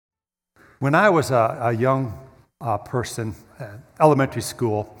When I was a young person, elementary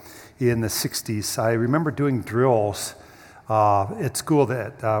school in the 60s, I remember doing drills at school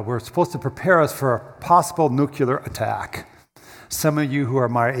that were supposed to prepare us for a possible nuclear attack. Some of you who are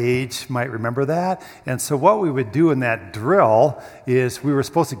my age might remember that. And so what we would do in that drill is we were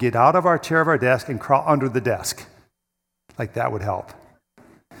supposed to get out of our chair of our desk and crawl under the desk. Like that would help.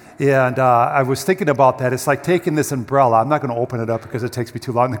 And I was thinking about that. It's like taking this umbrella. I'm not going to open it up because it takes me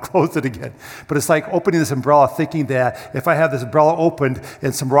too long to close it again. But it's like opening this umbrella, thinking that if I have this umbrella opened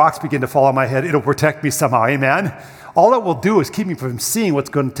and some rocks begin to fall on my head, it'll protect me somehow. Amen? All it will do is keep me from seeing what's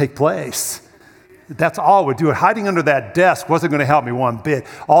going to take place. That's all it would do. Hiding under that desk wasn't going to help me one bit.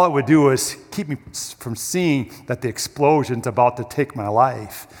 All it would do is keep me from seeing that the explosion's about to take my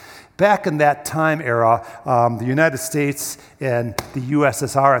life. Back in that time era, the United States and the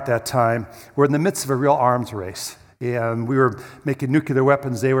USSR at that time were in the midst of a real arms race. And we were making nuclear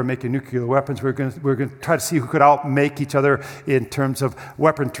weapons. They were making nuclear weapons. We were going to try to see who could outmake each other in terms of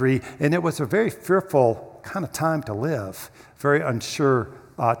weaponry. And it was a very fearful kind of time to live, very unsure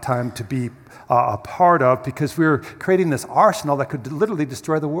time to be a part of, because we were creating this arsenal that could literally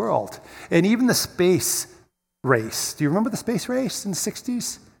destroy the world. And even the space race. Do you remember the space race in the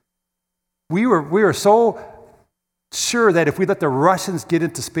 60s? We were so sure that if we let the Russians get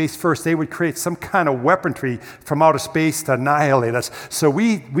into space first, they would create some kind of weaponry from outer space to annihilate us. So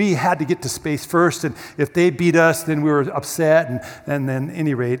we had to get to space first, and if they beat us, then we were upset, and then at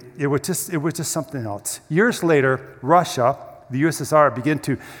any rate, it was just something else. Years later, Russia, the USSR, began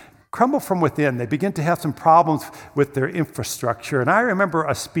to crumble from within. They began to have some problems with their infrastructure. And I remember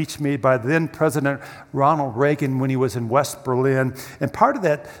a speech made by then President Ronald Reagan when he was in West Berlin. And part of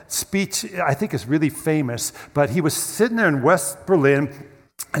that speech, I think, is really famous. But he was sitting there in West Berlin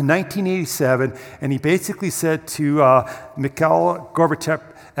in 1987, and he basically said to Mikhail Gorbachev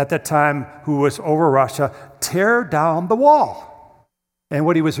at that time, who was over Russia, tear down the wall. And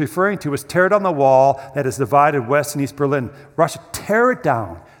what he was referring to was tear down the wall that has divided West and East Berlin. Russia, tear it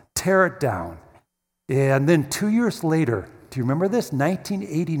down. Tear it down. And then 2 years later, do you remember this?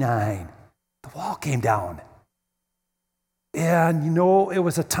 1989, the wall came down. And, it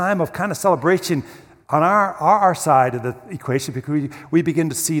was a time of kind of celebration on our side of the equation, because we begin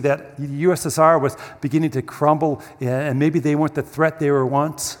to see that the USSR was beginning to crumble, and maybe they weren't the threat they were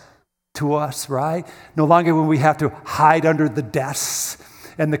once to us, right? No longer when we have to hide under the desks.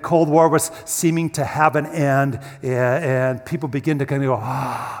 And the Cold War was seeming to have an end, and people begin to kind of go,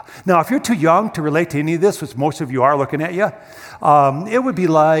 ah. Now, if you're too young to relate to any of this, which most of you are looking at you, it would be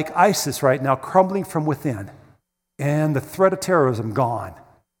like ISIS right now crumbling from within, and the threat of terrorism gone.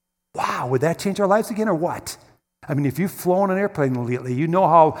 Wow, would that change our lives again, or what? I mean, if you've flown an airplane lately, you know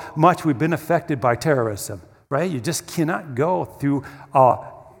how much we've been affected by terrorism, right? You just cannot go through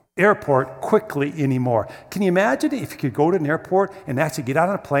airport quickly anymore. Can you imagine if you could go to an airport and actually get out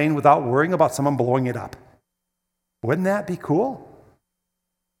on a plane without worrying about someone blowing it up? Wouldn't that be cool?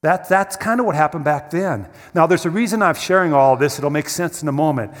 That's kind of what happened back then. Now, there's a reason I'm sharing all of this. It'll make sense in a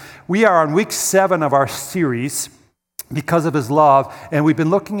moment. We are on week 7 of our series, Because of His Love, and we've been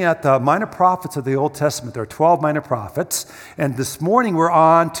looking at the minor prophets of the Old Testament. There are 12 minor prophets, and this morning we're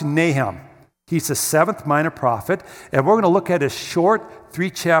on to Nahum. He's the 7th minor prophet, and we're going to look at a short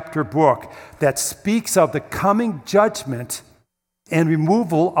 3-chapter book that speaks of the coming judgment and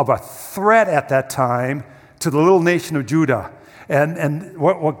removal of a threat at that time to the little nation of Judah. And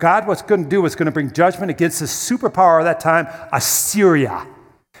what God was going to do was going to bring judgment against the superpower of that time, Assyria.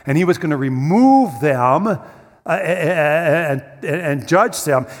 And he was going to remove them and judge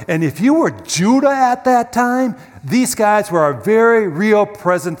them. And if you were Judah at that time, these guys were a very real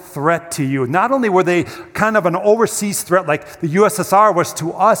present threat to you. Not only were they kind of an overseas threat like the USSR was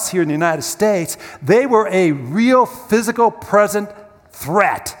to us here in the United States, they were a real physical present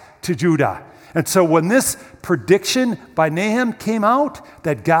threat to Judah. And so when this prediction by Nahum came out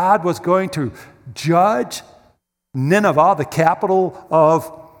that God was going to judge Nineveh, the capital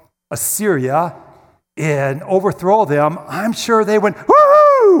of Assyria, and overthrow them, I'm sure they went,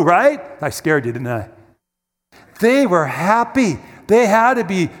 woo, right? I scared you, didn't I? They were happy. They had to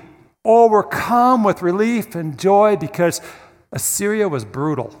be overcome with relief and joy because Assyria was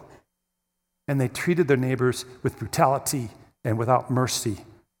brutal. And they treated their neighbors with brutality and without mercy.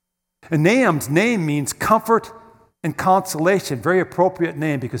 And Nahum's name means comfort and consolation. Very appropriate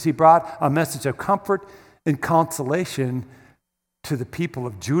name because he brought a message of comfort and consolation to the people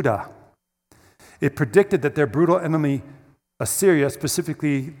of Judah. It predicted that their brutal enemy, Assyria,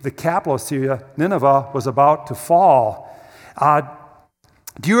 specifically the capital of Syria, Nineveh, was about to fall.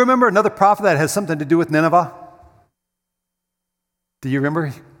 Do you remember another prophet that has something to do with Nineveh? Do you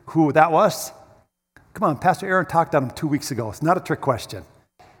remember who that was? Come on, Pastor Aaron talked on him 2 weeks ago. It's not a trick question.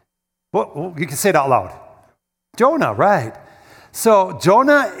 Well, you can say it out loud. Jonah, right. So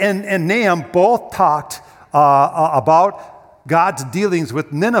Jonah and Nahum both talked about God's dealings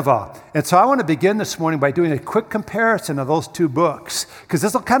with Nineveh. And so I want to begin this morning by doing a quick comparison of those two books, because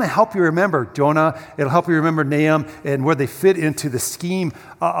this will kind of help you remember Jonah. It'll help you remember Nahum and where they fit into the scheme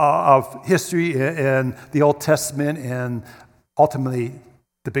of history and the Old Testament and ultimately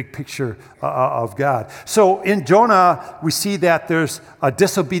the big picture of God. So in Jonah, we see that there's a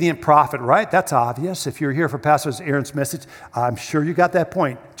disobedient prophet, right? That's obvious. If you're here for Pastor Aaron's message, I'm sure you got that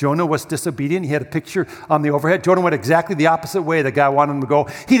point. Jonah was disobedient. He had a picture on the overhead. Jonah went exactly the opposite way that God wanted him to go.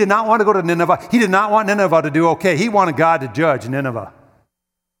 He did not want to go to Nineveh. He did not want Nineveh to do okay. He wanted God to judge Nineveh.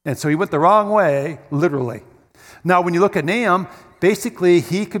 And so he went the wrong way, literally. Now, when you look at Nahum, basically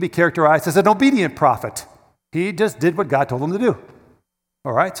he could be characterized as an obedient prophet. He just did what God told him to do.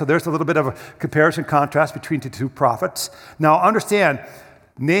 All right, so there's a little bit of a comparison, contrast between the two prophets. Now, understand,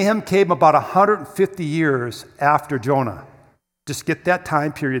 Nahum came about 150 years after Jonah. Just get that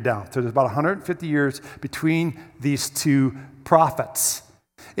time period down. So there's about 150 years between these two prophets.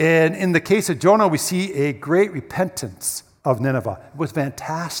 And in the case of Jonah, we see a great repentance of Nineveh. It was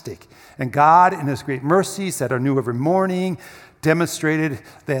fantastic. And God, in his great mercies that are new every morning, demonstrated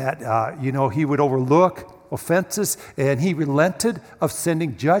that, he would overlook offenses, and he relented of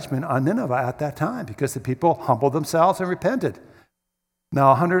sending judgment on Nineveh at that time because the people humbled themselves and repented. Now,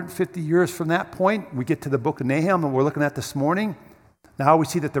 150 years from that point, we get to the book of Nahum, and we're looking at this morning. Now we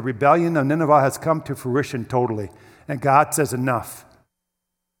see that the rebellion of Nineveh has come to fruition totally, and God says enough.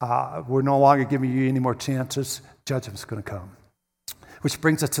 We're no longer giving you any more chances. Judgment's going to come. Which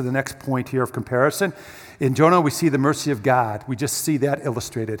brings us to the next point here of comparison. In Jonah, we see the mercy of God. We just see that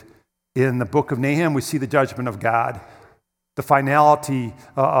illustrated. In the book of Nahum, we see the judgment of God, the finality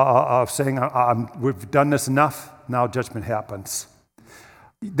of saying, we've done this enough, now judgment happens.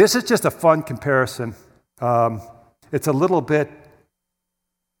 This is just a fun comparison. It's a little bit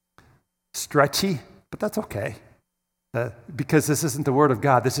stretchy, but that's okay, because this isn't the word of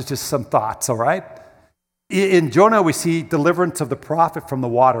God. This is just some thoughts, all right? In Jonah, we see deliverance of the prophet from the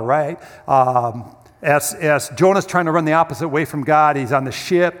water, right? As Jonah's trying to run the opposite way from God, he's on the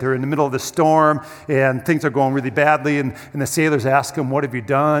ship, they're in the middle of the storm, and things are going really badly, and the sailors ask him, what have you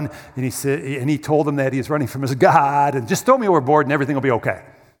done? And he told them that he's running from his God, and just throw me overboard and everything will be okay.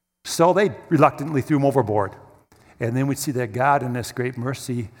 So they reluctantly threw him overboard. And then we see that God, in this great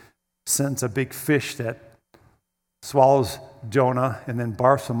mercy, sends a big fish that swallows Jonah and then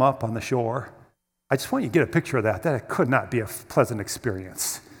barfs him up on the shore. I just want you to get a picture of that. That could not be a pleasant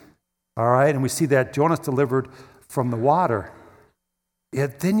experience. All right, and we see that Jonah's delivered from the water.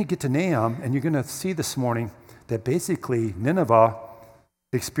 Yet then you get to Nahum, and you're going to see this morning that basically Nineveh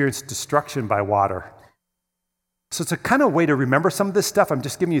experienced destruction by water. So it's a kind of way to remember some of this stuff. I'm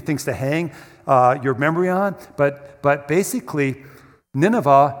just giving you things to hang your memory on. But basically,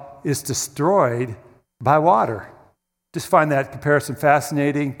 Nineveh is destroyed by water. Just find that comparison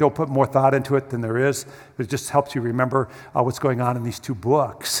fascinating. Don't put more thought into it than there is. It just helps you remember what's going on in these two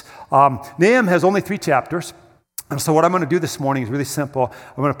books. Nahum has only 3 chapters. And so what I'm going to do this morning is really simple.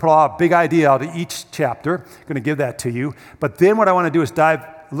 I'm going to pull out a big idea out of each chapter. I'm going to give that to you. But then what I want to do is dive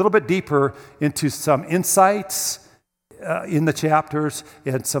a little bit deeper into some insights in the chapters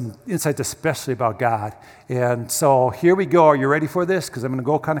and some insights especially about God. And so here we go. Are you ready for this? Because I'm going to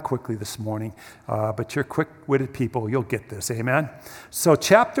go kind of quickly this morning. But you're quick-witted people. You'll get this. Amen? So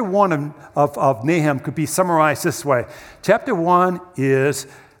chapter 1 of Nahum could be summarized this way. Chapter 1 is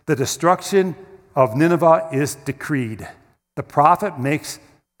the destruction of Nineveh is decreed. The prophet makes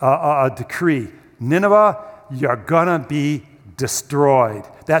a decree. Nineveh, you're going to be destroyed.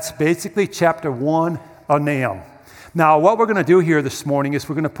 That's basically chapter 1 of Nahum. Now, what we're going to do here this morning is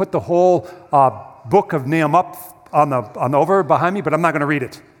we're going to put the whole book of Nahum up on the over behind me, but I'm not going to read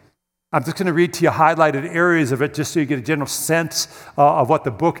it. I'm just going to read to you highlighted areas of it just so you get a general sense of what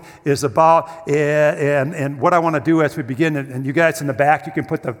the book is about. And what I want to do as we begin, and you guys in the back, you can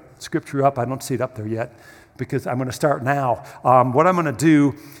put the scripture up. I don't see it up there yet because I'm going to start now. What I'm going to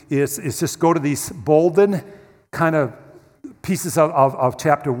do is just go to these bolden kind of pieces of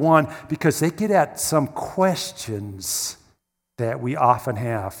chapter 1 because they get at some questions that we often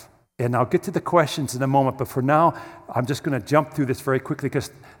have. And I'll get to the questions in a moment, but for now, I'm just going to jump through this very quickly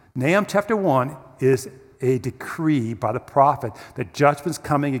because Nahum chapter 1 is a decree by the prophet that judgment's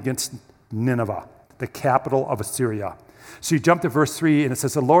coming against Nineveh, the capital of Assyria. So you jump to verse 3 and it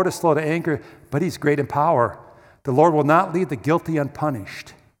says, the Lord is slow to anger, but he's great in power. The Lord will not leave the guilty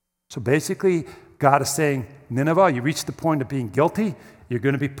unpunished. So basically, God is saying, Nineveh, you reach the point of being guilty, you're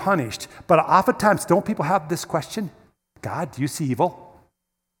going to be punished. But oftentimes, don't people have this question? God, do you see evil?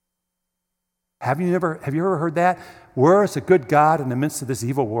 Have you ever heard that? Where is a good God in the midst of this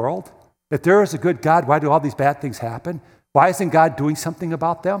evil world? If there is a good God, why do all these bad things happen? Why isn't God doing something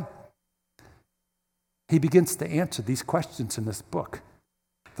about them? He begins to answer these questions in this book.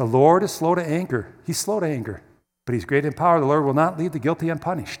 The Lord is slow to anger. He's slow to anger, but he's great in power. The Lord will not leave the guilty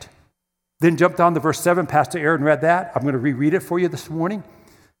unpunished. Then jump down to verse 7. Pastor Aaron read that. I'm going to reread it for you this morning.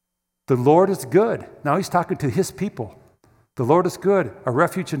 The Lord is good. Now he's talking to his people. The Lord is good, a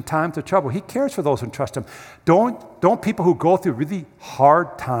refuge in times of trouble. He cares for those who trust him. Don't people who go through really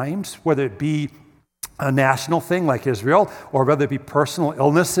hard times, whether it be a national thing like Israel, or whether it be personal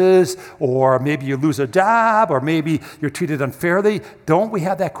illnesses, or maybe you lose a job, or maybe you're treated unfairly, don't we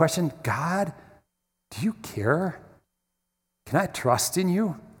have that question, God, do you care? Can I trust in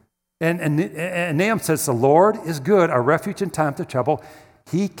you? And Nahum says, the Lord is good, a refuge in times of trouble.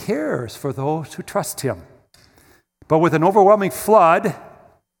 He cares for those who trust him. But with an overwhelming flood,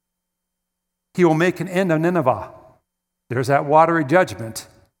 he will make an end of Nineveh. There's that watery judgment.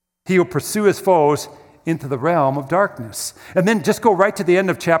 He will pursue his foes into the realm of darkness. And then just go right to the end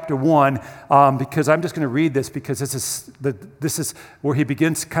of chapter 1, because I'm just going to read this, because this is where he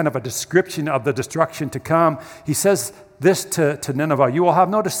begins kind of a description of the destruction to come. He says this to Nineveh, you will have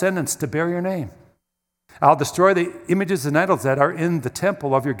no descendants to bear your name. I'll destroy the images and idols that are in the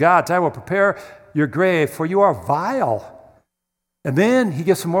temple of your gods. I will prepare your grave, for you are vile. And then he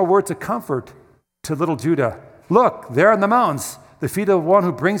gives some more words of comfort to little Judah. Look, there in the mountains, the feet of one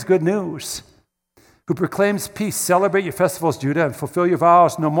who brings good news, who proclaims peace. Celebrate your festivals, Judah, and fulfill your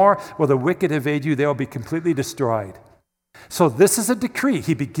vows. No more will the wicked invade you. They will be completely destroyed. So this is a decree.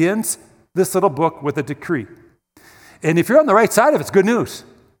 He begins this little book with a decree. And if you're on the right side of it, it's good news.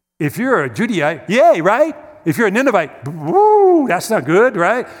 If you're a Judaite, yay, right? If you're a Ninevite, woo, that's not good,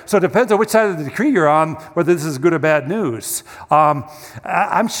 right? So it depends on which side of the decree you're on, whether this is good or bad news.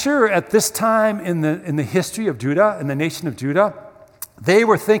 I'm sure at this time in the history of Judah, in the nation of Judah, they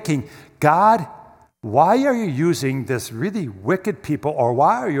were thinking, God, why are you using this really wicked people, or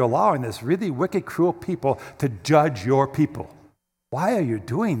why are you allowing this really wicked, cruel people to judge your people? Why are you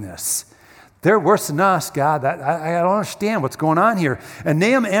doing this? They're worse than us, God. I don't understand what's going on here. And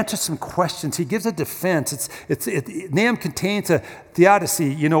Nahum answers some questions. He gives a defense. Nahum contains a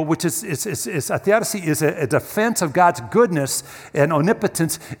theodicy, which is a theodicy is a defense of God's goodness and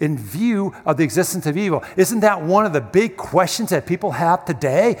omnipotence in view of the existence of evil. Isn't that one of the big questions that people have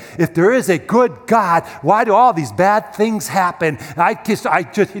today? If there is a good God, why do all these bad things happen? I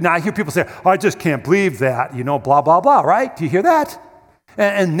hear people say, I just can't believe that, blah, blah, blah, right? Do you hear that?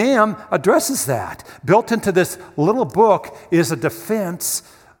 And Nahum addresses that. Built into this little book is a defense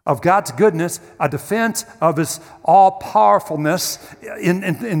of God's goodness, a defense of his all-powerfulness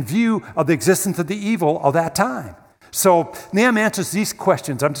in view of the existence of the evil of that time. So Nahum answers these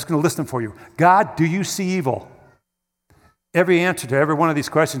questions. I'm just going to list them for you. God, do you see evil? Every answer to every one of these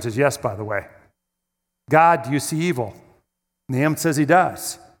questions is yes, by the way. God, do you see evil? Nahum says he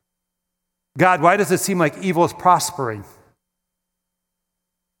does. God, why does it seem like evil is prospering?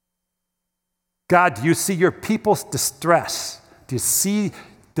 God, do you see your people's distress? Do you see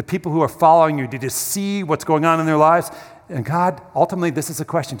the people who are following you? Do you see what's going on in their lives? And God, ultimately, this is a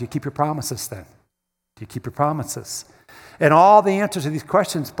question. Do you keep your promises then? Do you keep your promises? And all the answers to these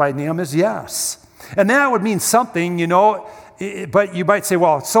questions by Nahum is yes. And that would mean something, but you might say,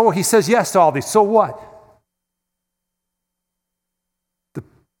 well, so he says yes to all these. So what? The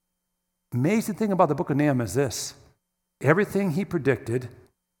amazing thing about the book of Nahum is this. Everything he predicted,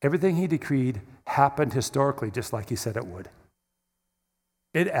 everything he decreed happened historically just like he said it would.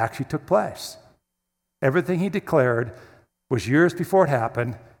 It actually took place. Everything he declared was years before it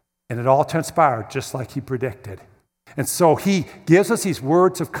happened, and it all transpired just like he predicted. And so he gives us these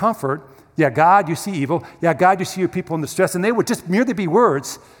words of comfort. Yeah, God, you see evil. Yeah, God, you see your people in distress. And they would just merely be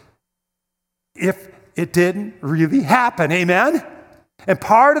words if it didn't really happen. Amen? And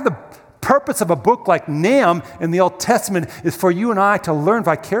part of the purpose of a book like Nahum in the Old Testament is for you and I to learn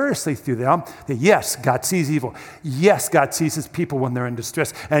vicariously through them that yes, God sees evil. Yes, God sees his people when they're in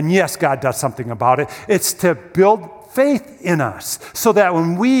distress. And yes, God does something about it. It's to build faith in us so that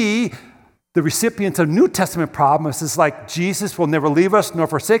when we, the recipients of New Testament promises like Jesus will never leave us nor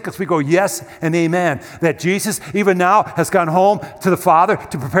forsake us, we go yes and amen. That Jesus even now has gone home to the Father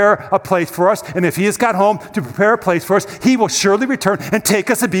to prepare a place for us. And if he has got home to prepare a place for us, he will surely return and take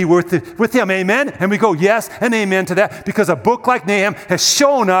us to be with him. Amen? And we go yes and amen to that because a book like Nahum has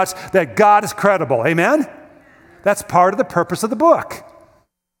shown us that God is credible. Amen? That's part of the purpose of the book.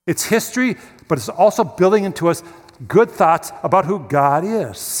 It's history but it's also building into us good thoughts about who God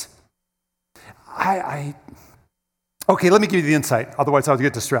is. Okay, let me give you the insight. Otherwise, I'll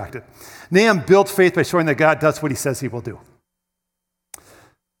get distracted. Nahum builds faith by showing that God does what he says he will do.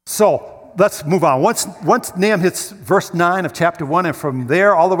 So let's move on. Once Nahum hits verse 9 of chapter 1, and from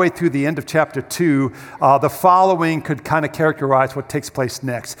there all the way through the end of chapter 2, the following could kind of characterize what takes place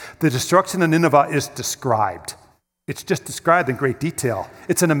next. The destruction of Nineveh is described. It's just described in great detail.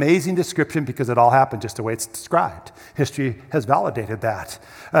 It's an amazing description because it all happened just the way it's described. History has validated that.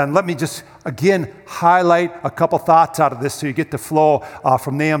 And let me just, again, highlight a couple thoughts out of this so you get the flow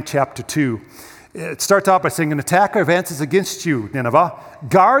from Nahum chapter 2. It starts out by saying, an attacker advances against you, Nineveh.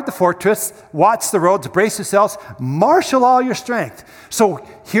 Guard the fortress, watch the roads, brace yourselves, marshal all your strength. So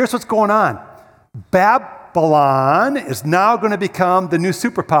here's what's going on. Babylon is now going to become the new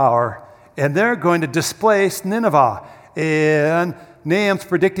superpower, and they're going to displace Nineveh. And Nahum's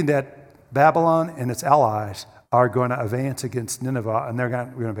predicting that Babylon and its allies are going to advance against Nineveh, and we're going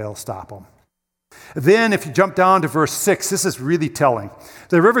to be able to stop them. Then, if you jump down to verse 6, this is really telling.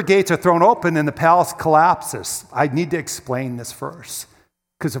 The river gates are thrown open and the palace collapses. I need to explain this first,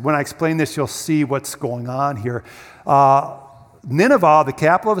 because when I explain this, you'll see what's going on here. Nineveh, the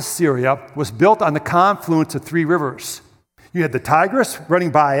capital of Assyria, was built on the confluence of three rivers. You had the Tigris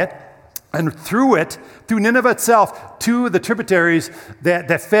running by it, and through Nineveh itself, two of the tributaries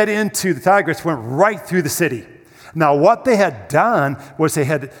that fed into the Tigris went right through the city. Now, what they had done was they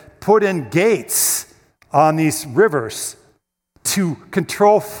had put in gates on these rivers to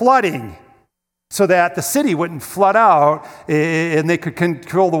control flooding so that the city wouldn't flood out and they could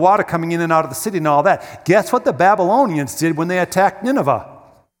control the water coming in and out of the city and all that. Guess what the Babylonians did when they attacked Nineveh?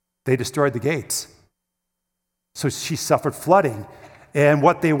 They destroyed the gates. So she suffered flooding. And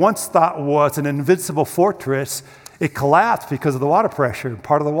what they once thought was an invincible fortress, it collapsed because of the water pressure.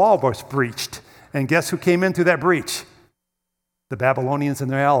 Part of the wall was breached. And guess who came in through that breach? The Babylonians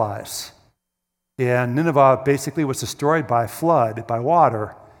and their allies. And Nineveh basically was destroyed by flood, by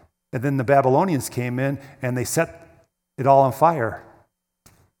water. And then the Babylonians came in and they set it all on fire.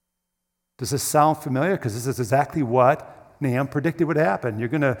 Does this sound familiar? Because this is exactly what Nahum predicted would happen. You're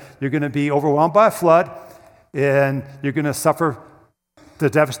going to be overwhelmed by a flood, and you're going to suffer the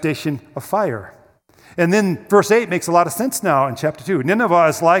devastation of fire. And then verse 8 makes a lot of sense now in chapter 2. Nineveh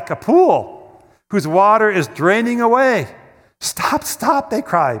is like a pool whose water is draining away. Stop, stop, they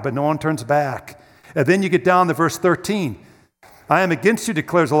cry, but no one turns back. And then you get down to verse 13. I am against you,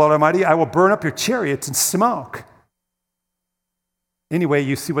 declares the Lord Almighty. I will burn up your chariots in smoke. Anyway,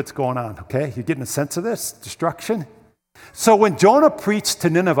 you see what's going on, okay? You're getting a sense of this? Destruction? So when Jonah preached to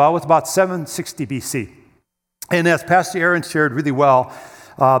Nineveh, it was about 760 BC. And as Pastor Aaron shared really well,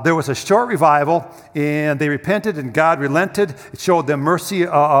 there was a short revival, and they repented, and God relented. It showed them mercy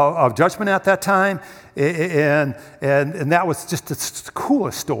of judgment at that time, and that was just the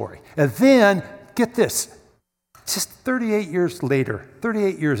coolest story. And then, get this, just 38 years later,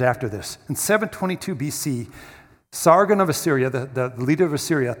 38 years after this, in 722 BC, Sargon of Assyria, the leader of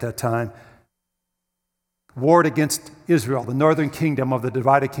Assyria at that time, warred against Israel, the northern kingdom of the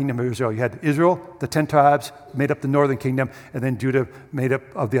divided kingdom of Israel. You had Israel, the 10 tribes, made up the northern kingdom, and then Judah made up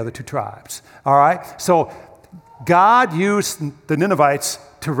of the other 2 tribes. All right? So God used the Ninevites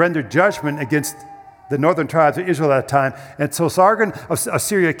to render judgment against the northern tribes of Israel at that time. And so Sargon of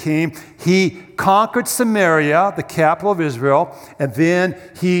Assyria came. He conquered Samaria, the capital of Israel, and then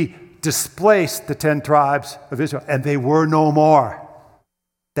he displaced the 10 tribes of Israel, and they were no more.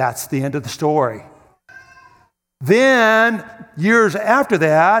 That's the end of the story. Then, years after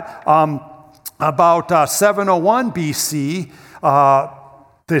that, about 701 BC,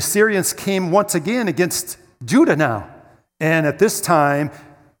 the Assyrians came once again against Judah now. And at this time,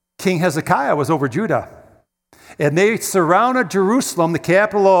 King Hezekiah was over Judah. And they surrounded Jerusalem, the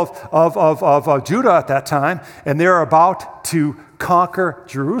capital of Judah at that time, and they're about to conquer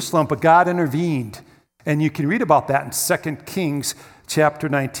Jerusalem, but God intervened. And you can read about that in 2 Kings chapter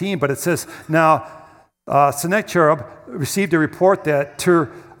 19, but it says, now, Sennacherib received a report that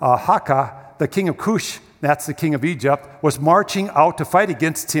Tir-Haka, the king of Cush, that's the king of Egypt, was marching out to fight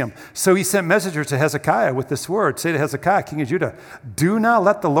against him. So he sent messengers to Hezekiah with this word. Say to Hezekiah, king of Judah, do not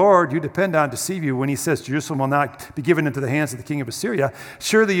let the Lord you depend on deceive you when he says Jerusalem will not be given into the hands of the king of Assyria.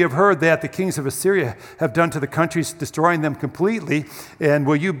 Surely you have heard that the kings of Assyria have done to the countries, destroying them completely. And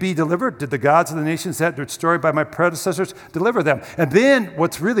will you be delivered? Did the gods of the nations that were destroyed by my predecessors deliver them? And then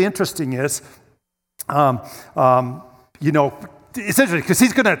what's really interesting is, it's interesting because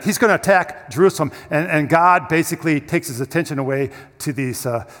he's going to attack Jerusalem, and God basically takes his attention away to these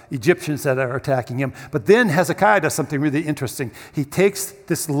Egyptians that are attacking him. But then Hezekiah does something really interesting. He takes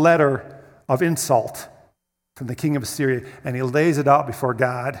this letter of insult from the king of Assyria, and he lays it out before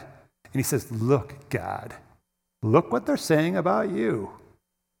God. And he says, look, God, look what they're saying about you.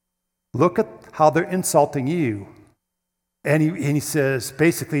 Look at how they're insulting you. And he says,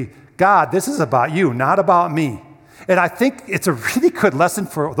 basically, God, this is about you, not about me. And I think it's a really good lesson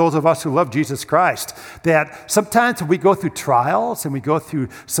for those of us who love Jesus Christ, that sometimes when we go through trials and we go through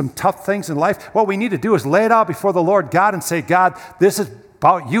some tough things in life, what we need to do is lay it out before the Lord God and say, God, this is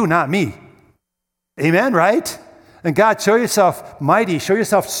about you, not me. Amen, right? And God, show yourself mighty, show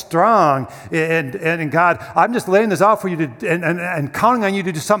yourself strong. And God, I'm just laying this out for you to, and counting on you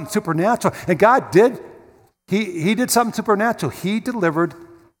to do something supernatural. And God did. He did something supernatural. He delivered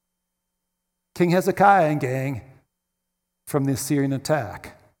King Hezekiah and gang from the Assyrian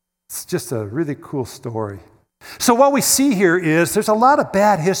attack. It's just a really cool story. So what we see here is there's a lot of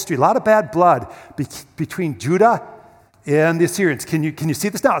bad history, a lot of bad blood between Judah and the Assyrians. Can you see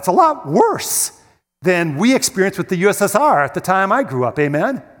this now? It's a lot worse than we experienced with the USSR at the time I grew up,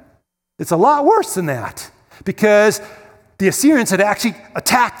 amen? It's a lot worse than that because the Assyrians had actually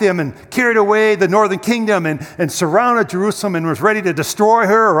attacked them and carried away the northern kingdom and surrounded Jerusalem and was ready to destroy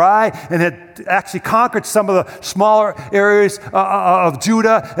her, right? And had actually conquered some of the smaller areas of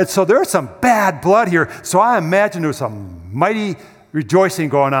Judah. And so there's some bad blood here. So I imagine there was some mighty rejoicing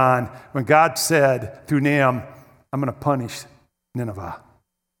going on when God said through Nahum, I'm going to punish Nineveh.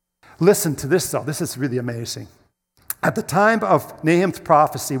 Listen to this, though. This is really amazing. At the time of Nahum's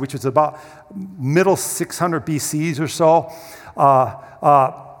prophecy, which was about middle 600 BCs or so,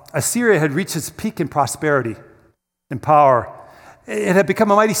 Assyria had reached its peak in prosperity and power. It had become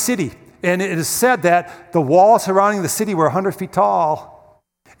a mighty city. And it is said that the walls surrounding the city were 100 feet tall.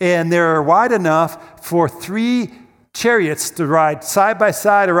 And they're wide enough for 3 chariots to ride side by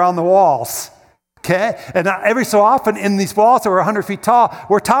side around the walls. Okay? And every so often in these walls that were 100 feet tall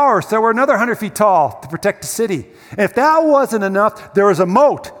were towers that were another 100 feet tall to protect the city. And if that wasn't enough, there was a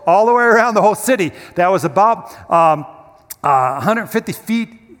moat all the way around the whole city that was about 150 feet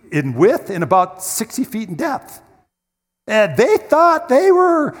in width and about 60 feet in depth. And they thought they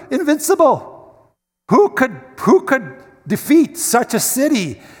were invincible. Who could defeat such a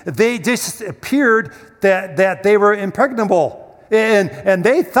city? They just appeared that they were impregnable. And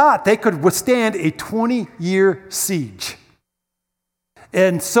they thought they could withstand a 20-year siege.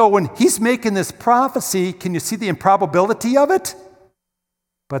 And so when he's making this prophecy, can you see the improbability of it?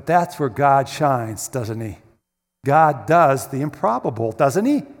 But that's where God shines, doesn't he? God does the improbable, doesn't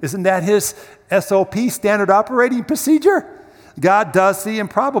he? Isn't that his SOP, standard operating procedure? God does the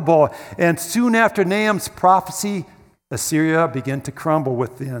improbable. And soon after Nahum's prophecy, Assyria began to crumble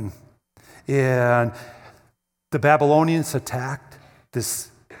within. And the Babylonians attacked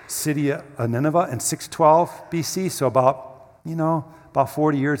this city of Nineveh in 612 BC, so about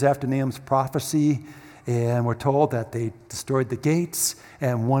 40 years after Nahum's prophecy, and we're told that they destroyed the gates,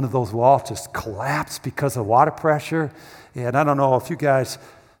 and one of those walls just collapsed because of water pressure. And I don't know if you guys,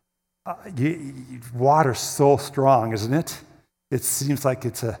 water's so strong, isn't it? It seems like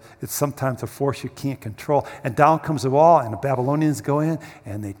it's sometimes a force you can't control. And down comes the wall, and the Babylonians go in,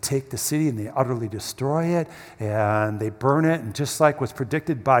 and they take the city, and they utterly destroy it, and they burn it, and just like was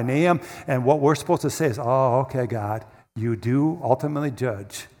predicted by Nahum, and what we're supposed to say is, oh, okay, God, you do ultimately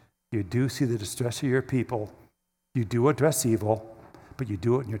judge. You do see the distress of your people. You do address evil, but you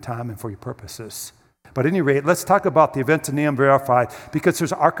do it in your time and for your purposes. But at any rate, let's talk about the events of Nahum verified, because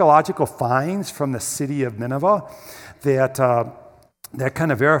there's archaeological finds from the city of Nineveh that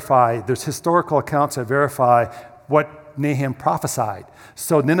kind of verify, there's historical accounts that verify what Nahum prophesied.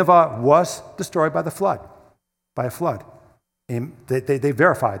 So Nineveh was destroyed by a flood. And they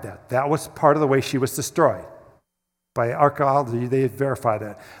verified that. That was part of the way she was destroyed. By archaeology, they verified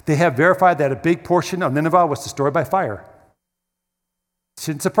that. They have verified that a big portion of Nineveh was destroyed by fire.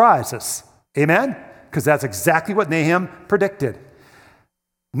 Shouldn't surprise us. Amen? Because that's exactly what Nahum predicted.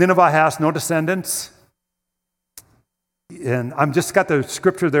 Nineveh has no descendants. And I'm just got the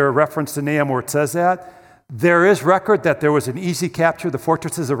scripture there, a reference to Nahum where it says that. There is record that there was an easy capture. The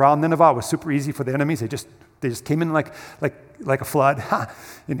fortresses around Nineveh was super easy for the enemies. They just came in like a flood.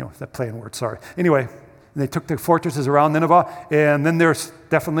 That play on words, sorry. Anyway, they took the fortresses around Nineveh, and then there's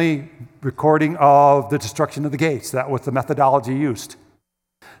definitely recording of the destruction of the gates. That was the methodology used.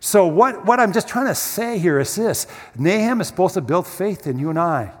 So what I'm just trying to say here is this. Nahum is supposed to build faith in you and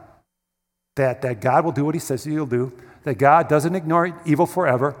I. That God will do what he says he'll do. That God doesn't ignore evil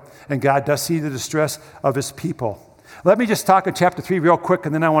forever, and God does see the distress of his people. Let me just talk in chapter 3 real quick,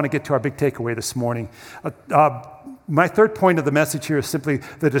 and then I want to get to our big takeaway this morning. My third point of the message here is simply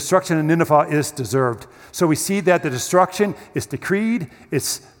the destruction of Nineveh is deserved. So we see that the destruction is decreed,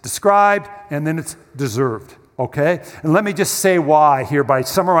 it's described, and then it's deserved. Okay? And let me just say why here by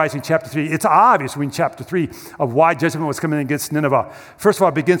summarizing chapter 3. It's obvious in chapter 3 of why judgment was coming against Nineveh. First of all,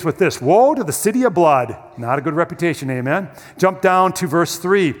 it begins with this. Woe to the city of blood. Not a good reputation, amen? Jump down to verse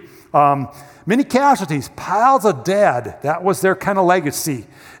 3. Many casualties, piles of dead. That was their kind of legacy.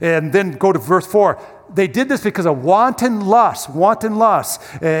 And then go to verse 4. They did this because of wanton lust.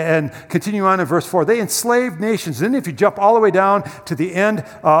 And continue on in verse 4. They enslaved nations. Then if you jump all the way down to the end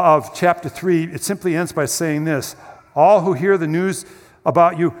of chapter 3, it simply ends by saying this. All who hear the news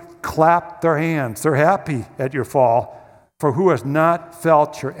about you clap their hands. They're happy at your fall, for who has not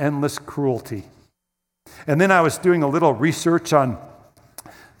felt your endless cruelty? And then I was doing a little research on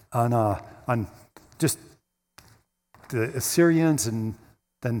just the Assyrians and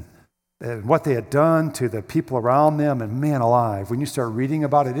then what they had done to the people around them, and man alive, when you start reading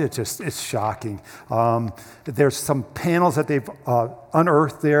about it, it's shocking. There's some panels that they've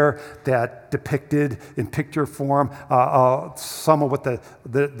unearthed there that depicted in picture form some of what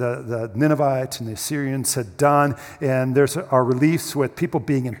the Ninevites and the Assyrians had done, and there's reliefs with people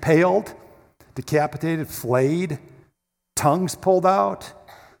being impaled, decapitated, flayed, tongues pulled out.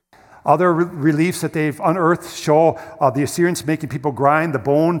 Other reliefs that they've unearthed show the Assyrians making people grind the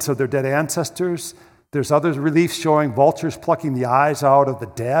bones of their dead ancestors. There's other reliefs showing vultures plucking the eyes out of the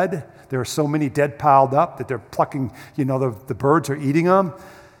dead. There are so many dead piled up that they're plucking, the birds are eating them.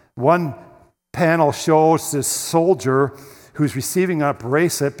 One panel shows this soldier who's receiving a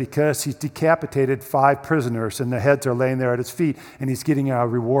bracelet because he's decapitated 5 prisoners and the heads are laying there at his feet, and he's getting a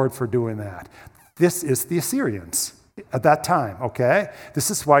reward for doing that. This is the Assyrians at that time, okay? This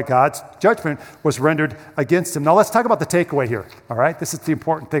is why God's judgment was rendered against him. Now let's talk about the takeaway here, all right? This is the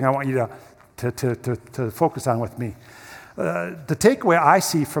important thing I want you to focus on with me. The takeaway I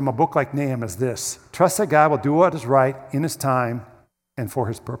see from a book like Nahum is this. Trust that God will do what is right in his time and for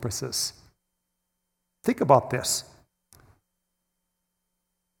his purposes. Think about this.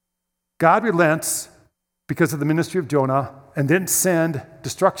 God relents because of the ministry of Jonah and didn't send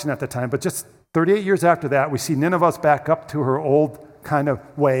destruction at the time, but just 38 years after that, we see Nineveh's back up to her old kind of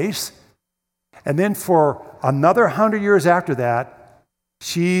ways. And then for another 100 years after that,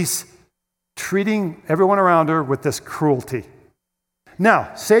 she's treating everyone around her with this cruelty.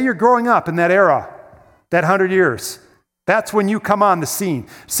 Now, say you're growing up in that era, that 100 years. That's when you come on the scene.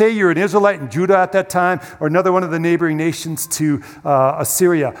 Say you're an Israelite in Judah at that time, or another one of the neighboring nations to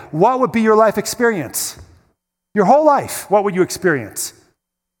Assyria. What would be your life experience? Your whole life, what would you experience?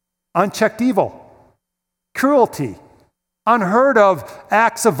 Unchecked evil, cruelty, unheard of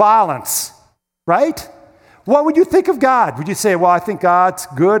acts of violence, right? What would you think of God? Would you say, well, I think God's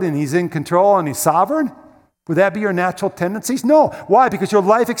good and he's in control and he's sovereign? Would that be your natural tendencies? No. Why? Because your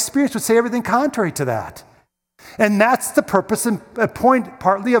life experience would say everything contrary to that. And that's the purpose and point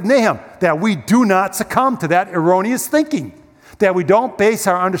partly of Nahum, that we do not succumb to that erroneous thinking, that we don't base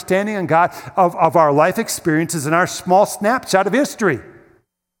our understanding on God of our life experiences in our small snapshot of history.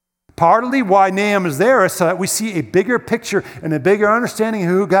 Partly why Nahum is there is so that we see a bigger picture and a bigger understanding of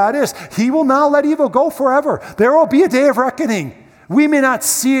who God is. He will not let evil go forever. There will be a day of reckoning. We may not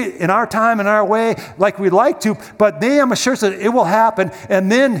see it in our time, in our way, like we'd like to, but Nahum assures that it will happen,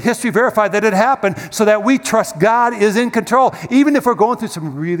 and then history verified that it happened so that we trust God is in control, even if we're going through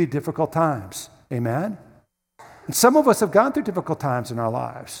some really difficult times. Amen? And some of us have gone through difficult times in our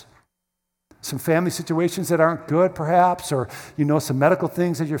lives. Some family situations that aren't good, perhaps, or, some medical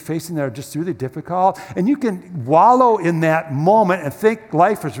things that you're facing that are just really difficult. And you can wallow in that moment and think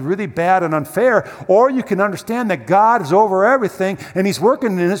life is really bad and unfair, or you can understand that God is over everything and he's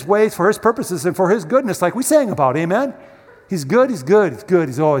working in his ways for his purposes and for his goodness, like we sang about, amen? He's good, he's good, he's good,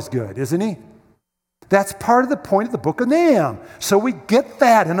 he's always good, isn't he? That's part of the point of the book of Nahum. So we get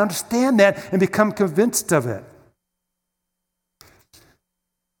that and understand that and become convinced of it.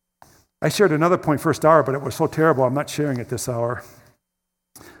 I shared another point first hour, but it was so terrible, I'm not sharing it this hour.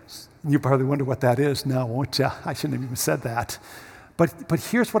 You probably wonder what that is now, won't you? I shouldn't have even said that. But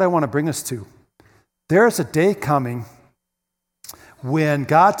here's what I want to bring us to. There's a day coming when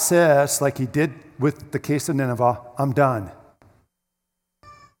God says, like he did with the case of Nineveh, I'm done.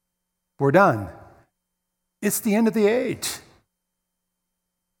 We're done. It's the end of the age.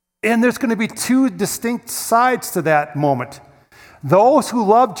 And there's going to be 2 distinct sides to that moment. Those who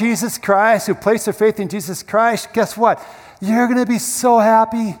love Jesus Christ, who place their faith in Jesus Christ, guess what? You're going to be so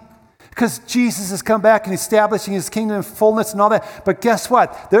happy because Jesus has come back and establishing his kingdom in fullness and all that. But guess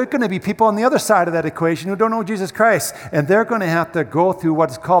what? There are going to be people on the other side of that equation who don't know Jesus Christ, and they're going to have to go through what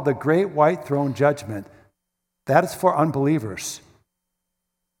is called the Great White Throne Judgment. That is for unbelievers,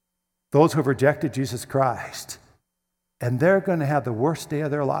 those who have rejected Jesus Christ. And they're going to have the worst day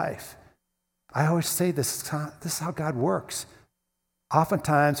of their life. I always say this is how God works.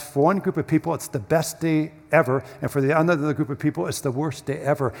 Oftentimes, for one group of people, it's the best day ever, and for the other group of people, it's the worst day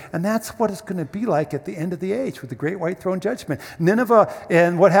ever. And that's what it's going to be like at the end of the age with the great white throne judgment. Nineveh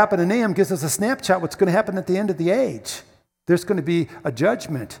and what happened in Nahum gives us a snapshot of what's going to happen at the end of the age. There's going to be a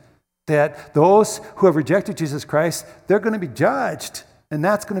judgment that those who have rejected Jesus Christ, they're going to be judged, and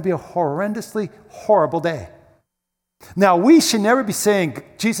that's going to be a horrendously horrible day. Now, we should never be saying,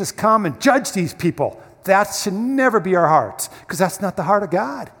 Jesus, come and judge these people. That should never be our hearts, because that's not the heart of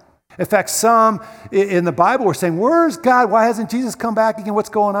God. In fact, some in the Bible were saying, where's God? Why hasn't Jesus come back again? What's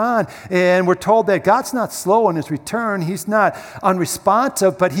going on? And we're told that God's not slow in his return. He's not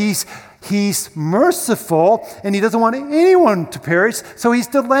unresponsive, but he's merciful, and he doesn't want anyone to perish. So he's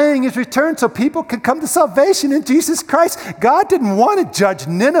delaying his return so people can come to salvation in Jesus Christ. God didn't want to judge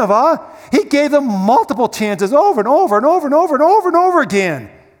Nineveh. He gave them multiple chances over and over and over and over and over and over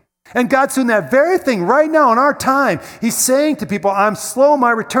again. And God's doing that very thing right now in our time. He's saying to people, I'm slow in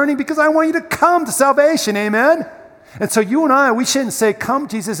my returning because I want you to come to salvation. Amen? And so you and I, we shouldn't say, come,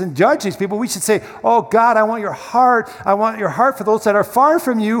 Jesus, and judge these people. We should say, oh, God, I want your heart. I want your heart for those that are far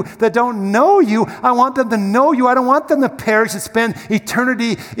from you, that don't know you. I want them to know you. I don't want them to perish and spend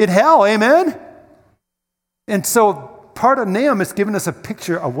eternity in hell. Amen? And so part of Nahum is giving us a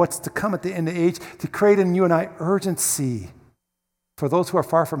picture of what's to come at the end of the age to create in you and I urgency for those who are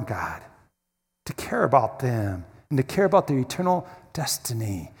far from God, to care about them and to care about their eternal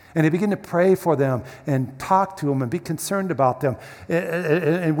destiny, and to begin to pray for them and talk to them and be concerned about them.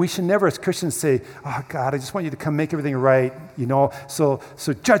 And we should never as Christians say, oh God, I just want you to come make everything right, so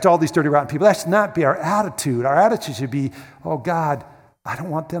judge all these dirty, rotten people. That should not be our attitude. Our attitude should be, oh God, I don't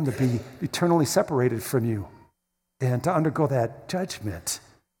want them to be eternally separated from you and to undergo that judgment.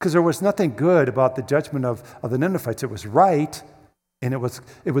 Because there was nothing good about the judgment of the Ninevites. It was right. And it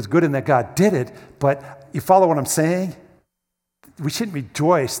was good in that God did it, but you follow what I'm saying? We shouldn't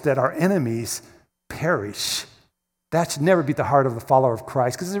rejoice that our enemies perish. That should never be the heart of the follower of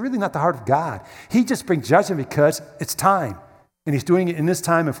Christ, because it's really not the heart of God. He just brings judgment because it's time, and he's doing it in his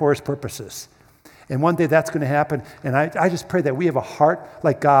time and for his purposes. And one day that's going to happen, and I just pray that we have a heart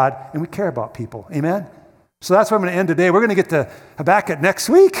like God, and we care about people. Amen? So that's where I'm going to end today. We're going to get to Habakkuk next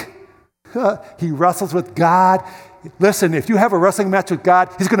week. He wrestles with God. Listen, if you have a wrestling match with God,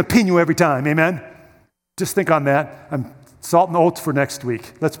 he's going to pin you every time. Amen? Just think on that. I'm salting oats for next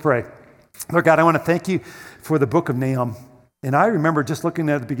week. Let's pray. Lord God, I want to thank you for the book of Nahum. And I remember just looking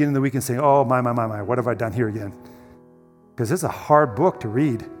at the beginning of the week and saying, oh, my, what have I done here again? Because it's a hard book to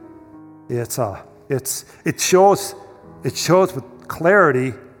read. It shows with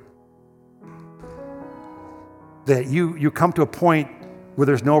clarity that you come to a point where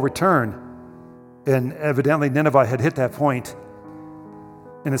there's no return. And evidently Nineveh had hit that point.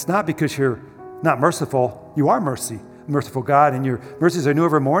 And it's not because you're not merciful. You are merciful God, and your mercies are new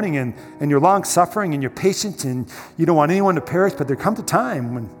every morning, and you're long-suffering, and you're patient, and you don't want anyone to perish, but there comes a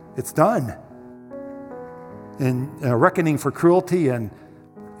time when it's done. And a reckoning for cruelty and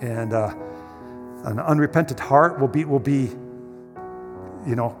an unrepentant heart will be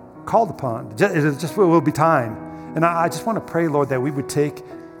called upon. It just will be time. And I just want to pray, Lord, that we would take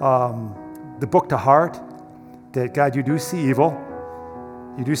the book to heart, that God, you do see evil.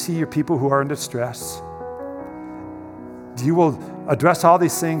 You do see your people who are in distress. You will address all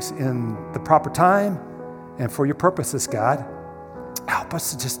these things in the proper time and for your purposes, God. Help us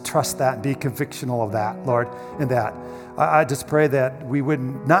to just trust that and be convictional of that, Lord, in that. I just pray that we would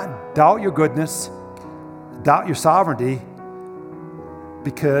not doubt your goodness, doubt your sovereignty,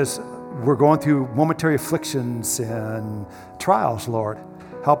 because we're going through momentary afflictions and trials, Lord.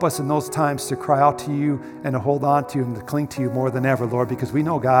 Help us in those times to cry out to you and to hold on to you and to cling to you more than ever, Lord, because we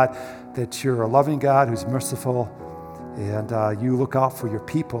know, God, that you're a loving God who's merciful, and you look out for your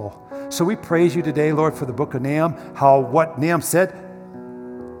people. So we praise you today, Lord, for the book of Nahum, how what Nahum said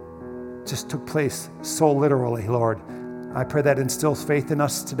just took place so literally, Lord. I pray that instills faith in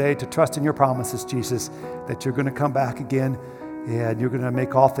us today to trust in your promises, Jesus, that you're going to come back again and you're going to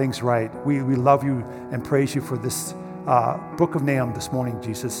make all things right. We love you and praise you for this book of Nahum this morning,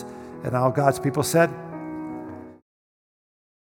 Jesus. And all God's people said,